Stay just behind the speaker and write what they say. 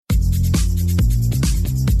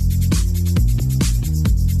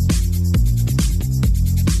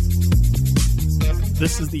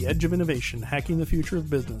This is The Edge of Innovation, Hacking the Future of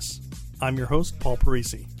Business. I'm your host, Paul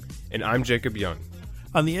Parisi. And I'm Jacob Young.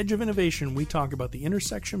 On The Edge of Innovation, we talk about the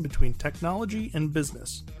intersection between technology and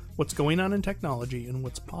business, what's going on in technology, and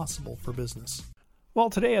what's possible for business. Well,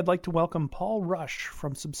 today I'd like to welcome Paul Rush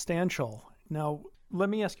from Substantial. Now, let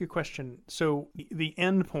me ask you a question. So the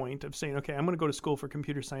end point of saying, okay, I'm going to go to school for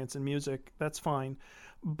computer science and music, that's fine.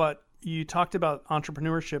 But you talked about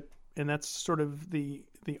entrepreneurship, and that's sort of the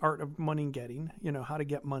art of money getting, how to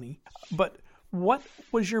get money. But what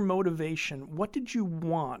was your motivation? What did you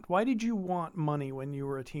want? Why did you want money when you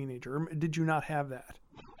were a teenager? Or did you not have that?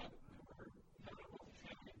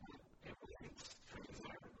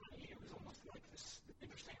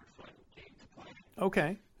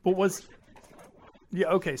 Okay.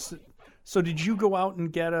 Okay. So did you go out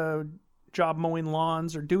and get a job mowing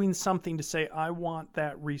lawns or doing something to say, I want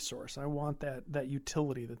that resource, I want that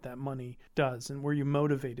utility that money does? And were you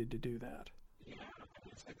motivated to do that?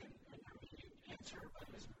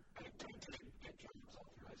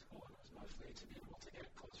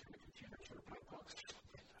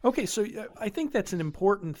 Okay, so I think that's an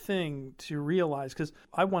important thing to realize, because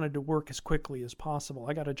I wanted to work as quickly as possible.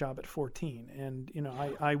 I got a job at 14, and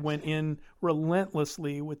I went in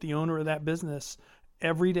relentlessly with the owner of that business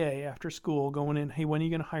every day after school, going in, hey, when are you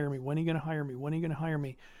going to hire me? When are you going to hire me? When are you going to hire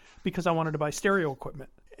me? Because I wanted to buy stereo equipment.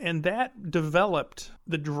 And that developed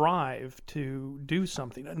the drive to do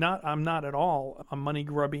something. I'm not at all a money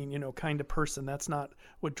grubbing, kind of person. That's not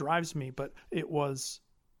what drives me, but it was,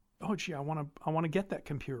 oh, gee, I want to get that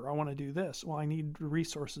computer. I want to do this. Well, I need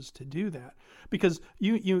resources to do that. Because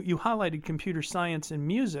you highlighted computer science and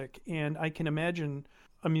music, and I can imagine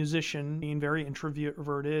a musician being very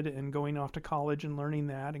introverted and going off to college and learning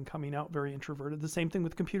that and coming out very introverted. The same thing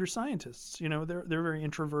with computer scientists. They're very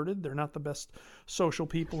introverted. They're not the best social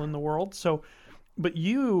people in the world. So, but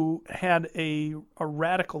you had a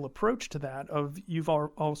radical approach to that. You've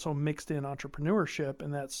also mixed in entrepreneurship,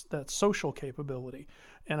 and that's social capability.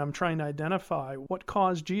 And I'm trying to identify what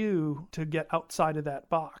caused you to get outside of that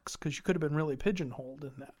box, because you could have been really pigeonholed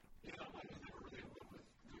in that.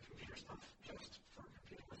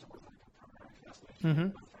 Mm-hmm.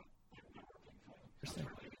 Interesting.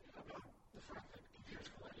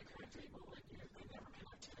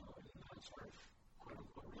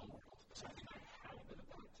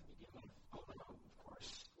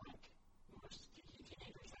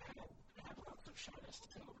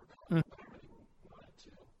 Mm.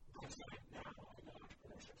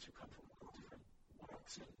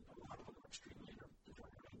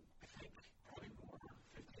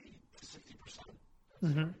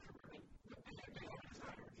 Mm-hmm.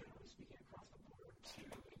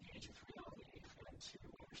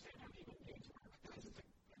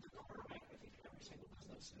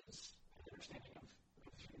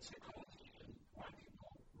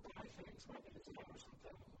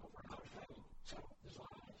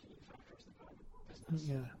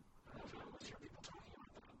 Yeah.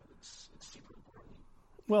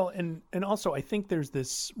 Well, and also I think there's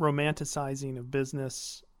this romanticizing of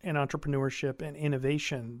business and entrepreneurship and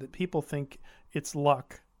innovation that people think it's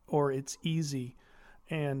luck or it's easy.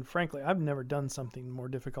 And frankly, I've never done something more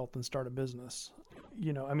difficult than start a business.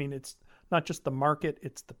 It's not just the market,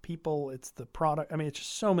 it's the people, it's the product. It's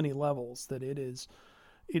just so many levels that it is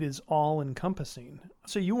all encompassing.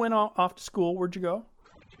 So you went off to school. Where'd you go?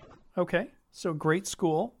 Okay. So great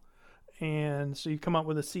school. And so you come out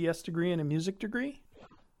with a CS degree and a music degree?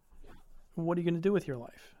 What are you going to do with your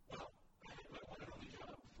life?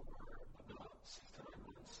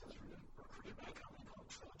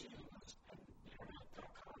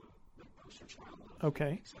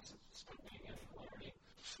 Okay.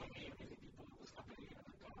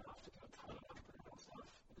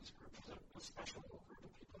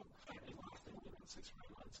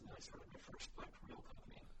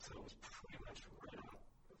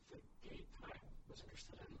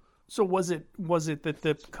 So was it that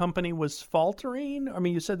the company was faltering?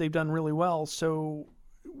 You said they've done really well. So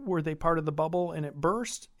were they part of the bubble and it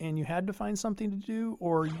burst and you had to find something to do?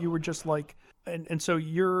 Or you were just like, and so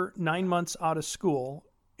you're 9 months out of school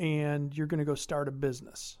and you're going to go start a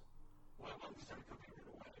business?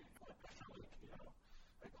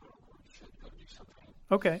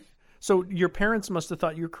 Okay. So your parents must have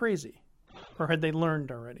thought you were crazy, or had they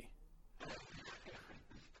learned already?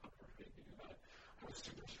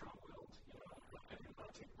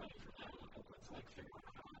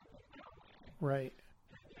 Right.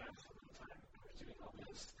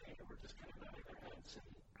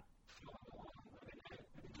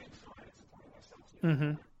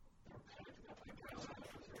 Mm-hmm.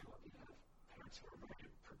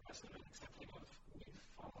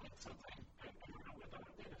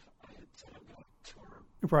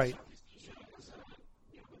 Right.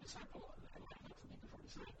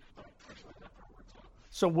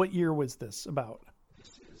 So what year was this about?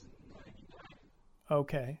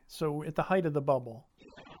 Okay. So at the height of the bubble.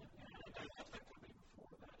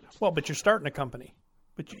 Well, but you're starting a company.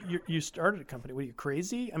 But you started a company. Were you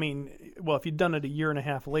crazy? I mean, well, if you'd done it a year and a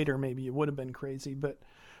half later, maybe you would have been crazy. But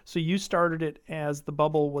so you started it as the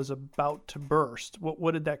bubble was about to burst.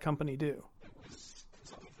 What did that company do?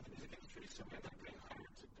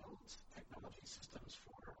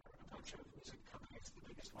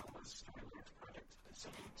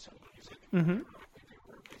 Mm-hmm.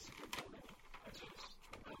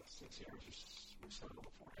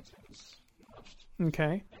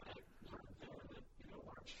 Okay.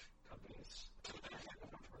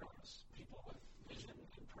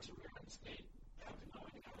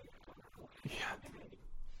 Yeah.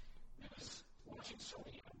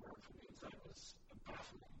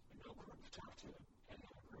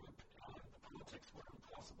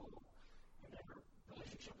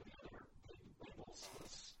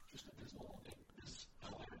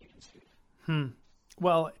 Hmm.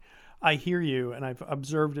 Well, I hear you, and I've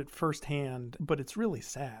observed it firsthand, but it's really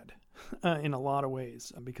sad in a lot of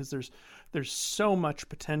ways because there's so much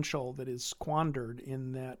potential that is squandered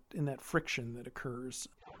in that friction that occurs.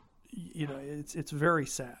 You know, it's very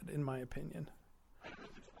sad in my opinion.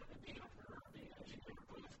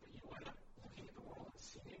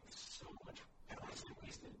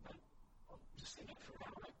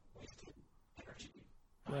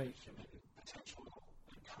 Right.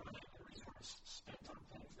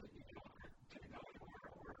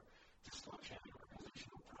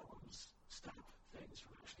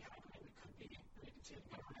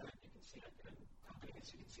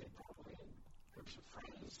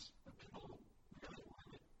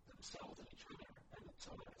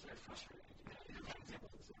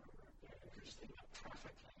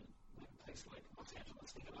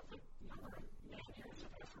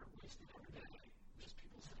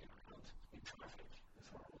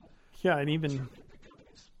 Yeah, and even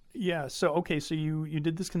yeah. So okay, so you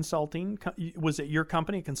did this consulting. Was it your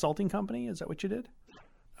company, a consulting company? Is that what you did?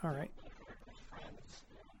 All right.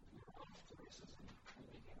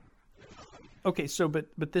 Okay, so but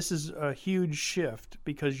this is a huge shift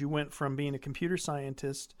because you went from being a computer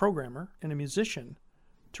scientist, programmer, and a musician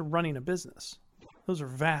to running a business. Those are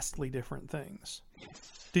vastly different things.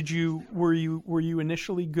 Were you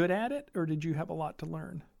initially good at it or did you have a lot to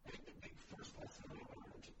learn?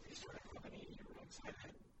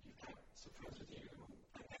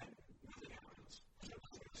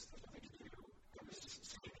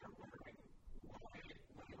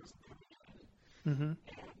 Mhm.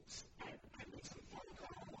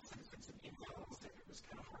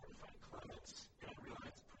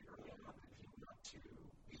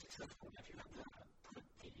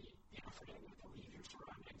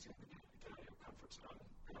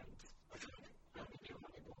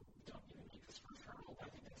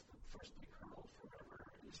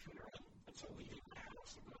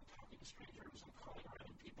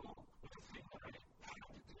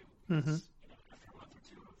 Mhm.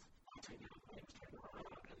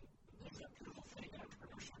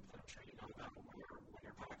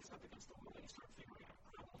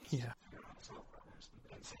 Yeah.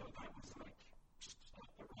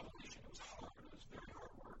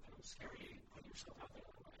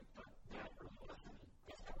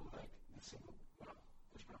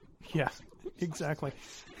 Yeah. Exactly.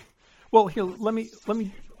 Well, here let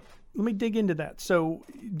me dig into that. So,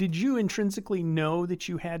 did you intrinsically know that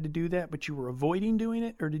you had to do that, but you were avoiding doing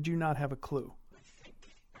it, or did you not have a clue?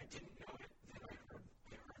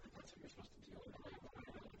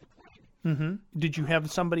 Hmm. Did you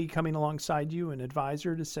have somebody coming alongside you, an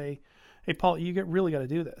advisor, to say, "Hey, Paul, really got to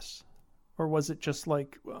do this," or was it just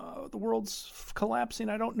like the world's collapsing?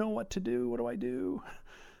 I don't know what to do. What do I do?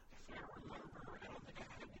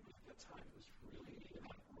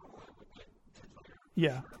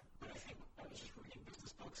 Yeah.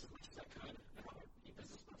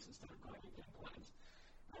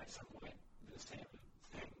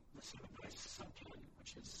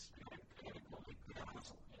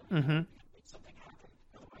 Hmm.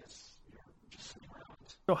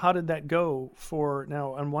 So how did that go for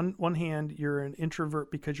now? On one hand, you're an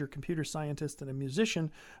introvert because you're a computer scientist and a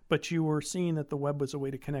musician, but you were seeing that the web was a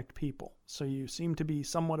way to connect people. So you seem to be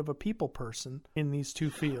somewhat of a people person in these two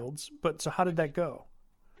fields. But so how did that go?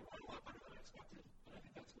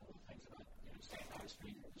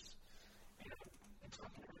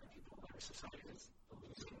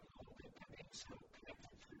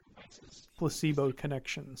 Placebo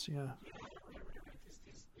connections, yeah.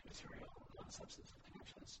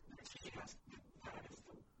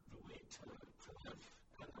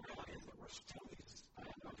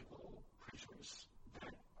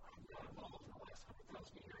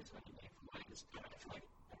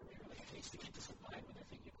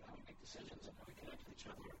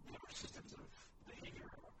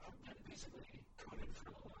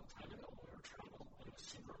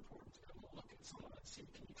 see,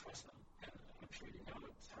 can you trust them? And I'm sure you know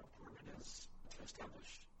it's how important it is to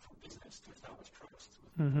establish for business, to establish trust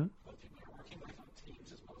with both people you're working with on teams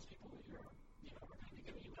as well as people that you're, are going to be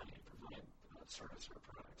giving you money to provide a service or a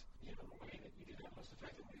product. The way that you do that most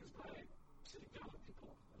effectively is by sitting down with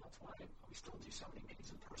people. And that's why we still do so many meetings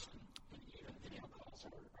in person. And even video calls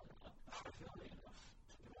are not high fidelity enough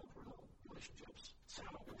to develop real relationships. So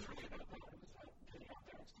what was really about that was that getting out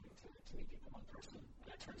there and starting to meet people in person. And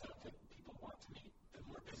it turns out that people want to meet. The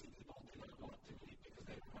more busy people do not want to meet because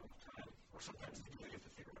they don't have enough time. Or sometimes they really have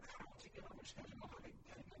to figure out how to get on their schedule without getting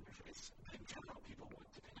in their face. But in general, people want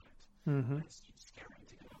to connect. It seems scary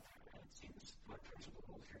to get out there, and it seems like there's a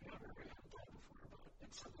little if you're younger or you haven't done it before, but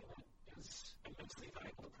it's something that is immensely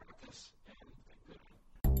valuable to practice and good.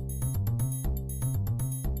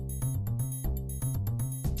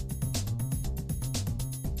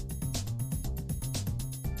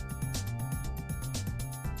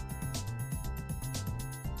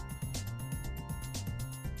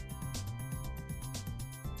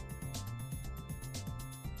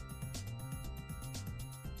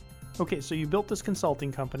 Okay, so you built this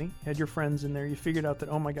consulting company, had your friends in there, you figured out that,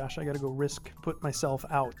 oh my gosh, I got to go put myself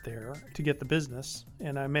out there to get the business.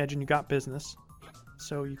 And I imagine you got business.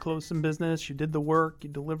 So you closed some business, you did the work, you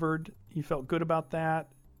delivered, you felt good about that.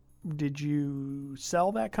 Did you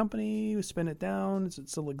sell that company, spin it down? Does it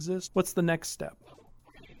still exist? What's the next step?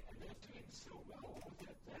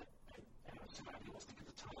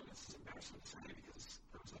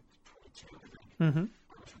 Mm-hmm.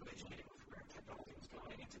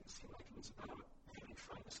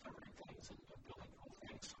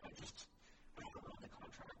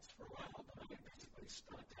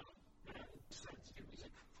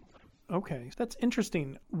 Okay, that's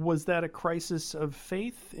interesting. Was that a crisis of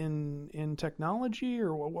faith in technology,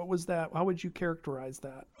 or what was that? How would you characterize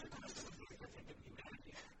that?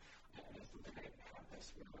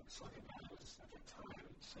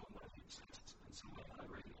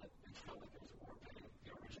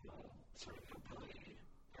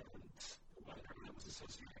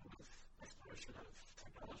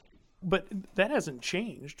 But that hasn't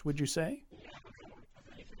changed, would you say?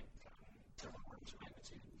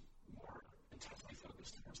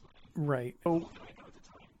 Right. Oh,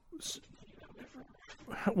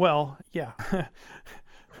 well, yeah.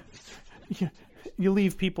 You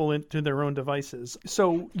leave people into their own devices.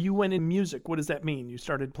 So you went in music. What does that mean? You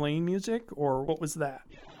started playing music, or what was that?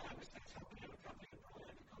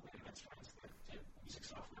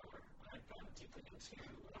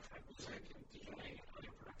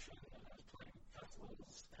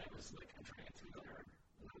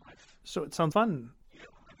 So it sounds fun.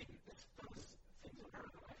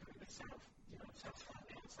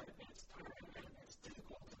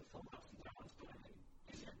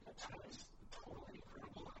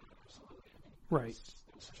 Right.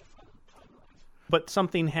 But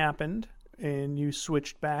something happened and you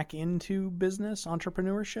switched back into business,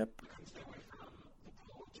 entrepreneurship?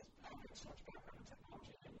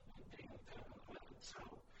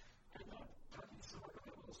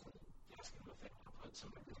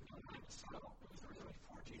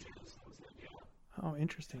 Oh,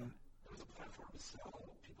 interesting.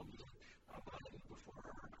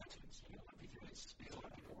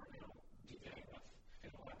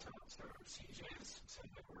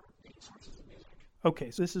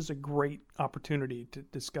 Okay, so this is a great opportunity to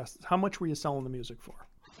discuss this. How much were you selling the music for?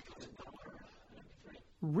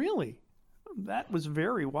 Really? That was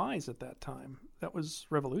very wise at that time. That was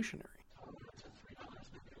revolutionary.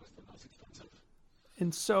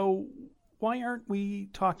 And so, why aren't we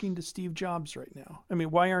talking to Steve Jobs right now? I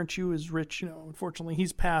mean, why aren't you as rich? Unfortunately,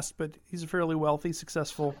 he's passed, but he's a fairly wealthy,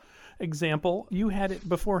 successful example. You had it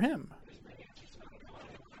before him.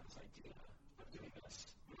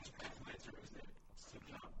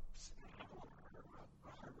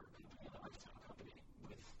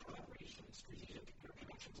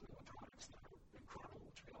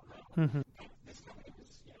 Mm-hmm.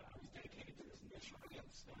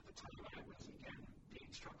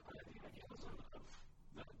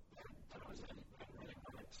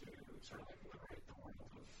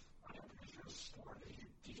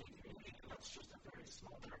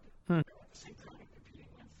 Hmm.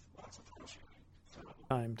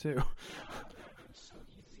 Time too.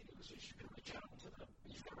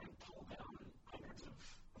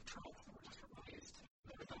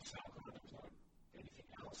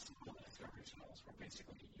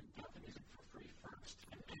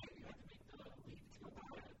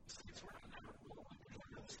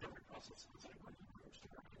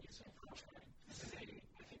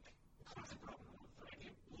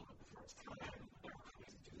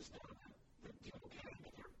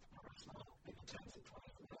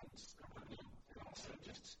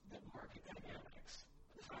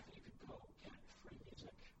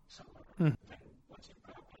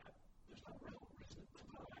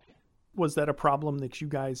 Was that a problem that you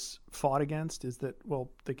guys fought against? Is that,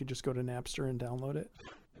 well, they could just go to Napster and download it?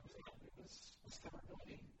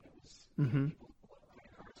 Mm-hmm.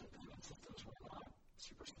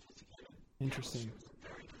 Interesting.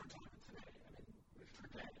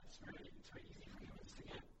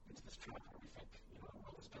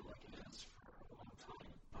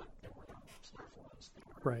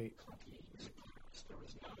 Right.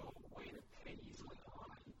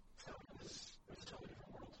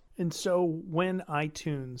 And so when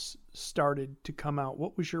iTunes started to come out,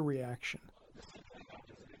 what was your reaction?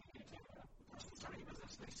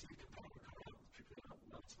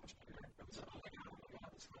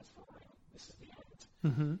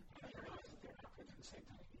 Mm-hmm.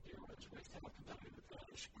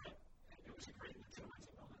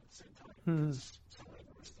 Hmm.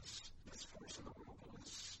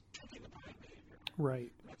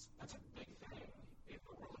 Right.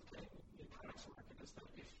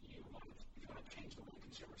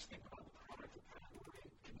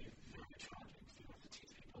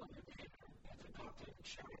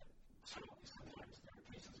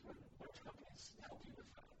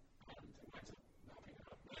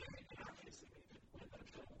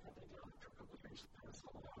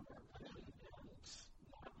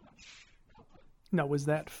 Now, was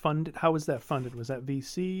that funded? How was that funded? Was that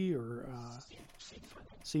VC or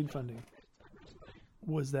seed funding?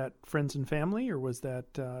 Was that friends and family, or was that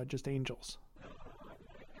just angels?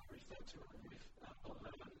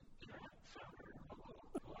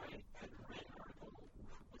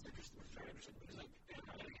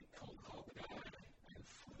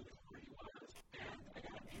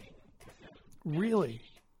 Really?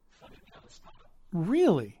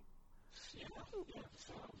 Really?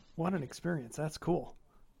 What an experience. That's cool.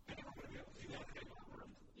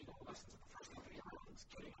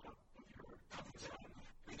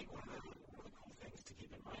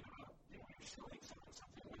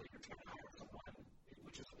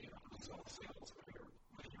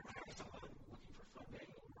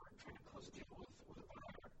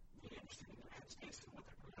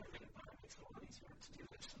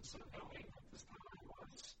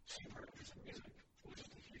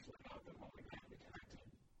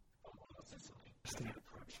 Interesting.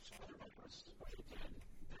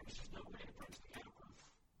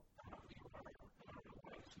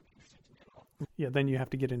 Yeah, then you have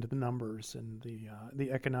to get into the numbers and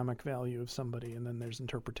the economic value of somebody, and then there's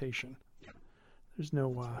interpretation. There's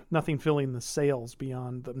nothing filling the sales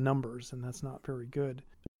beyond the numbers, and that's not very good.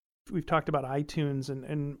 We've talked about iTunes,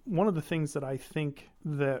 and one of the things that I think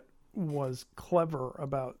that was clever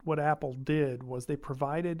about what Apple did was they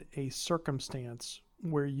provided a circumstance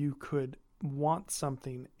where you could want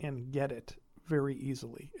something and get it very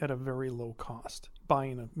easily at a very low cost,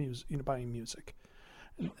 buying music.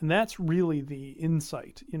 And that's really the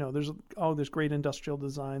insight. There's great industrial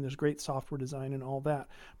design, there's great software design and all that,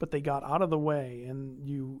 but they got out of the way, and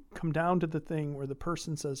you come down to the thing where the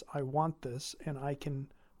person says, I want this, and I can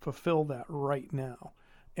fulfill that right now,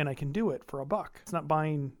 and I can do it for $1. It's not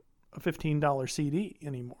buying a $15 CD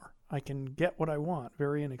anymore. I can get what I want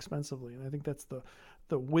very inexpensively, and I think that's the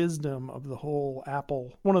wisdom of the whole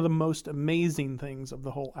Apple, one of the most amazing things of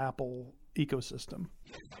the whole Apple ecosystem.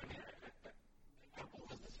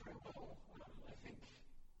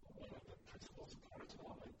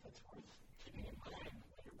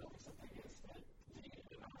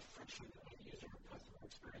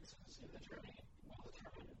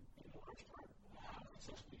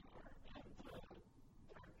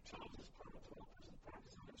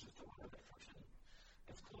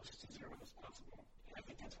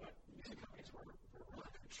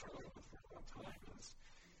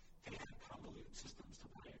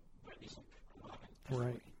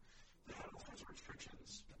 Right.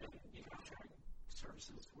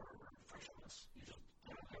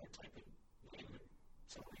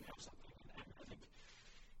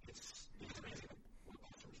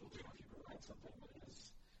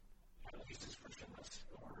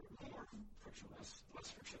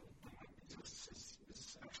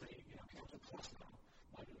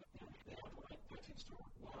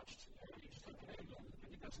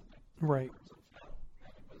 Right.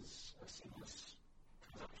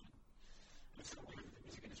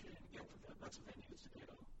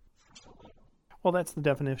 Well, that's the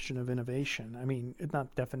definition of innovation. I mean, it's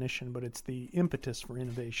not definition, but it's the impetus for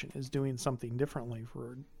innovation is doing something differently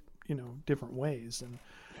for, different ways.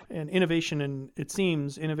 And innovation, and it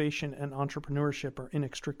seems innovation and entrepreneurship are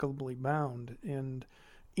inextricably bound. And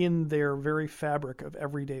in their very fabric of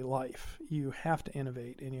everyday life, you have to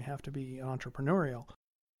innovate and you have to be entrepreneurial.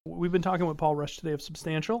 We've been talking with Paul Rush today of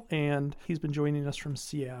Substantial, and he's been joining us from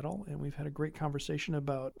Seattle, and we've had a great conversation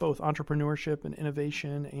about both entrepreneurship and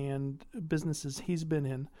innovation and businesses he's been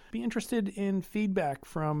in. Be interested in feedback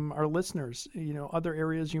from our listeners, other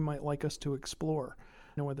areas you might like us to explore,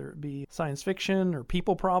 whether it be science fiction or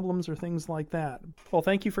people problems or things like that. Well,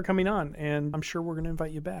 thank you for coming on, and I'm sure we're going to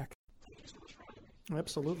invite you back. Thank you so much for having me.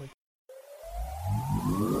 Absolutely.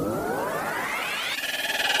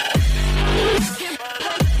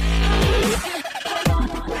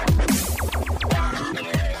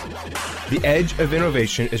 The Edge of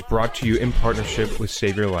Innovation is brought to you in partnership with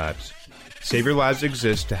Savior Labs. Savior Labs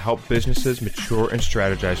exists to help businesses mature and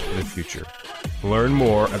strategize for the future. Learn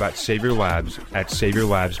more about Savior Labs at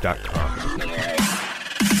saviorlabs.com.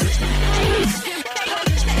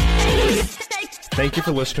 Thank you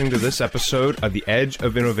for listening to this episode of The Edge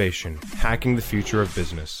of Innovation, Hacking the Future of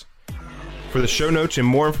Business. For the show notes and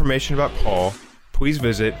more information about Paul, please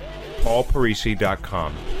visit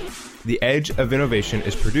paulparisi.com. The Edge of Innovation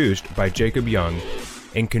is produced by Jacob Young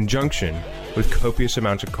in conjunction with copious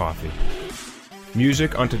amounts of coffee.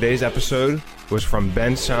 Music on today's episode was from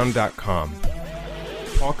bensound.com.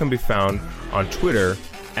 Paul can be found on Twitter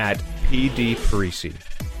at pdparisi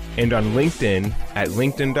and on LinkedIn at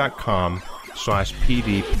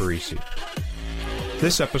linkedin.com/pdparisi.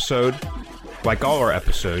 This episode, like all our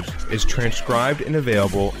episodes, is transcribed and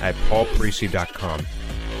available at paulparisi.com.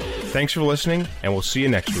 Thanks for listening, and we'll see you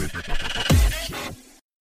next week.